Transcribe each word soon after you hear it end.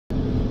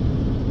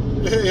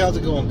Hey, how's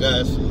it going,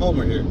 guys?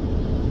 Homer here.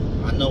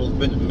 I know it's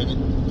been a minute.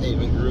 I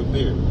even grew a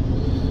beard.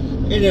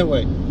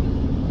 Anyway,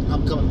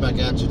 I'm coming back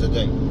at you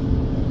today.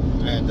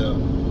 And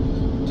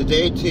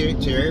today,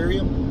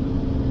 Terrarium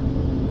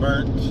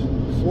burnt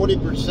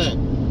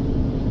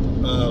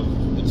 40%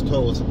 of its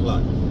total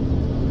supply.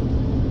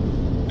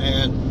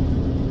 And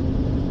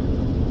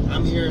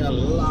I'm hearing a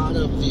lot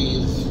of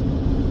these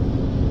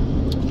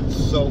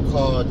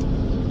so-called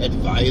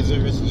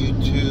advisors,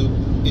 YouTube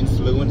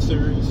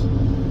influencers,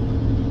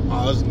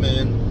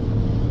 Osman,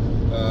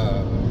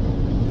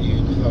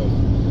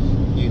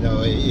 you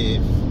know,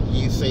 if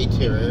you say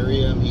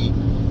terrarium, he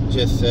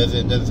just says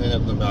it, doesn't say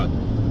nothing about it.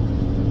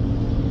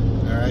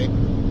 Alright?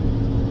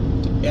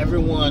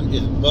 Everyone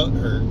is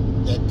butthurt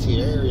that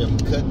terrarium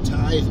cut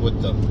ties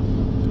with them,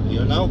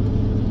 you know?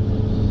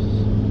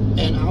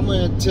 And I'm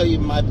going to tell you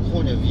my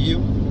point of view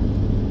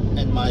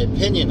and my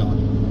opinion on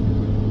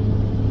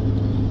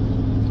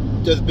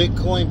it. Does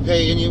Bitcoin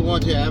pay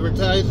anyone to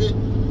advertise it?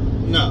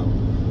 No.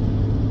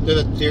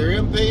 Does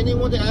Ethereum pay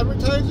anyone to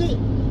advertise it?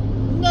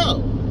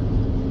 No.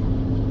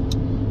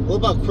 What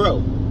about Crow?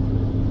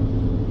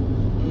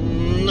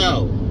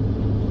 No.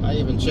 I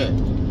even checked.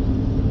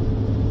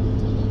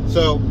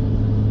 So,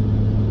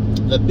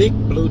 the big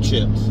blue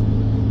chips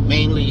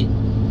mainly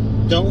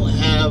don't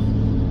have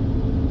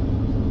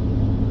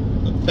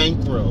a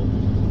bankroll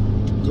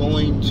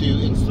going to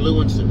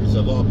influencers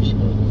of all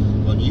people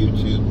on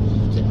YouTube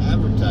to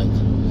advertise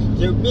it.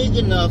 They're big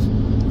enough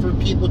for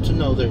people to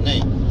know their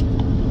name.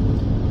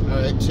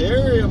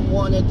 Terareum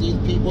wanted these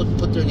people to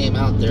put their name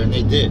out there, and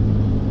they did.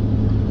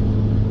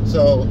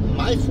 So,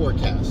 my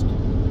forecast,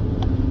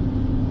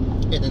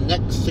 in the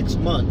next 6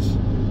 months,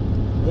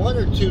 one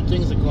or two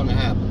things are going to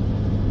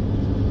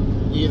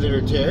happen.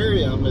 Either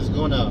Terareum is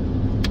going to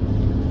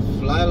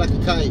fly like a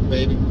kite,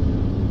 baby,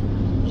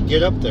 and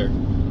get up there,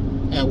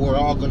 and we're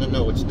all going to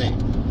know its name.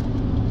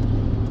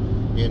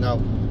 You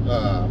know,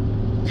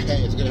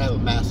 it's going to have a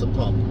massive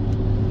pump.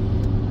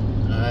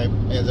 Alright,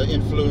 and the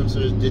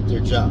influencers did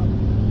their job.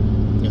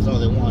 That's all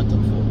they wanted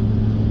them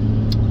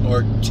for.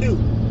 Or two,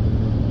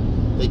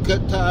 they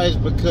cut ties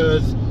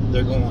because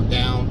they're going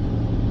down.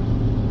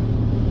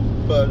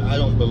 But I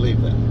don't believe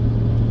that.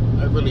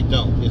 I really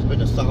don't. It's been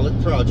a solid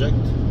project.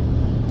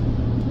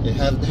 It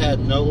hasn't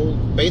had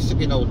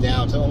basically no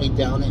downs. The only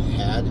down it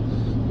had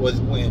was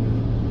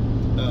when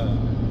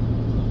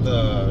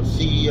the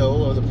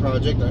CEO of the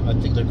project, I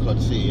think they're called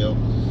CEO,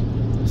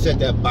 said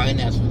that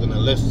Binance was going to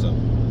list them,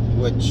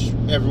 which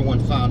everyone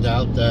found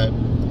out that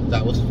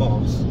was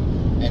false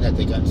and that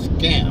they got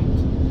scammed.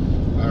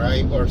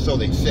 Alright, or so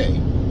they say,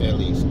 at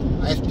least.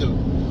 I still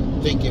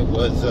think it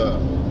was a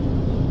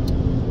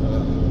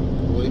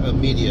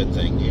media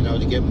thing, you know,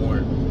 to get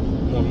more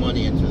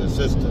money into the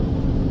system,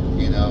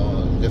 you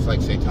know, just like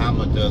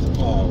Saitama does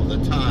all the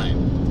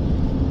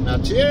time. Now,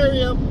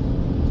 Terareum,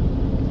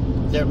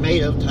 they're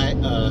made of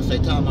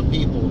Saitama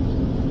people,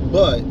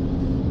 but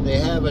they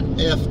haven't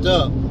effed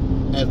up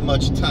as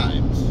much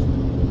times.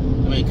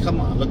 I mean,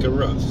 come on, look at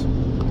Russ.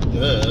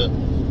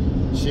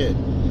 Shit.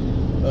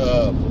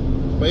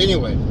 But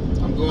anyway,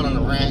 I'm going on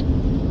a rant.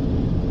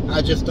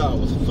 I just thought it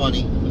was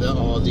funny with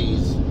all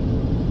these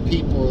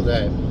people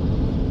that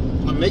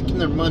are making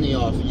their money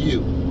off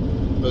you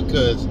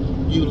because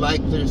you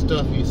like their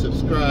stuff, you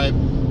subscribe,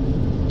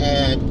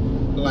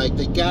 and like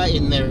they got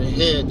in their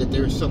head that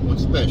they're someone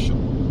special,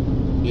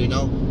 you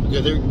know,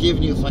 because they're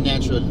giving you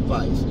financial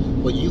advice,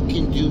 but you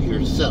can do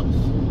yourself,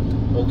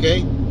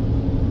 okay?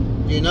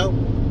 You know,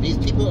 these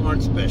people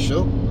aren't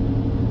special.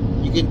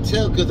 You can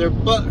tell because they're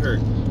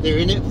butthurt. They're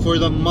in it for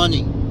the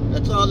money.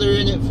 That's all they're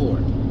in it for.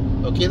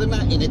 Okay, they're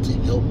not in it to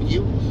help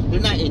you. They're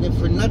not in it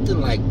for nothing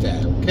like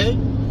that, okay?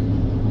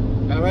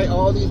 Alright,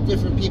 all these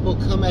different people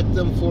come at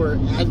them for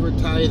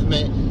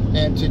advertisement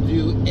and to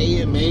do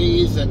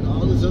AMAs and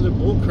all this other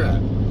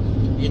bullcrap.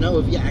 You know,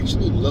 if you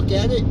actually look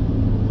at it,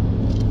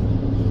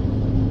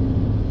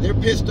 they're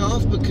pissed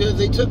off because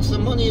they took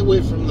some money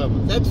away from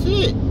them. That's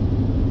it.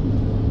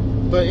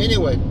 But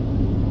anyway,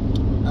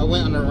 I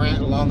went on a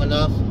rant long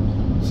enough.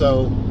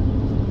 So,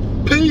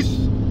 peace.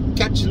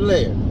 Catch you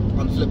later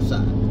on the flip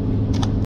side.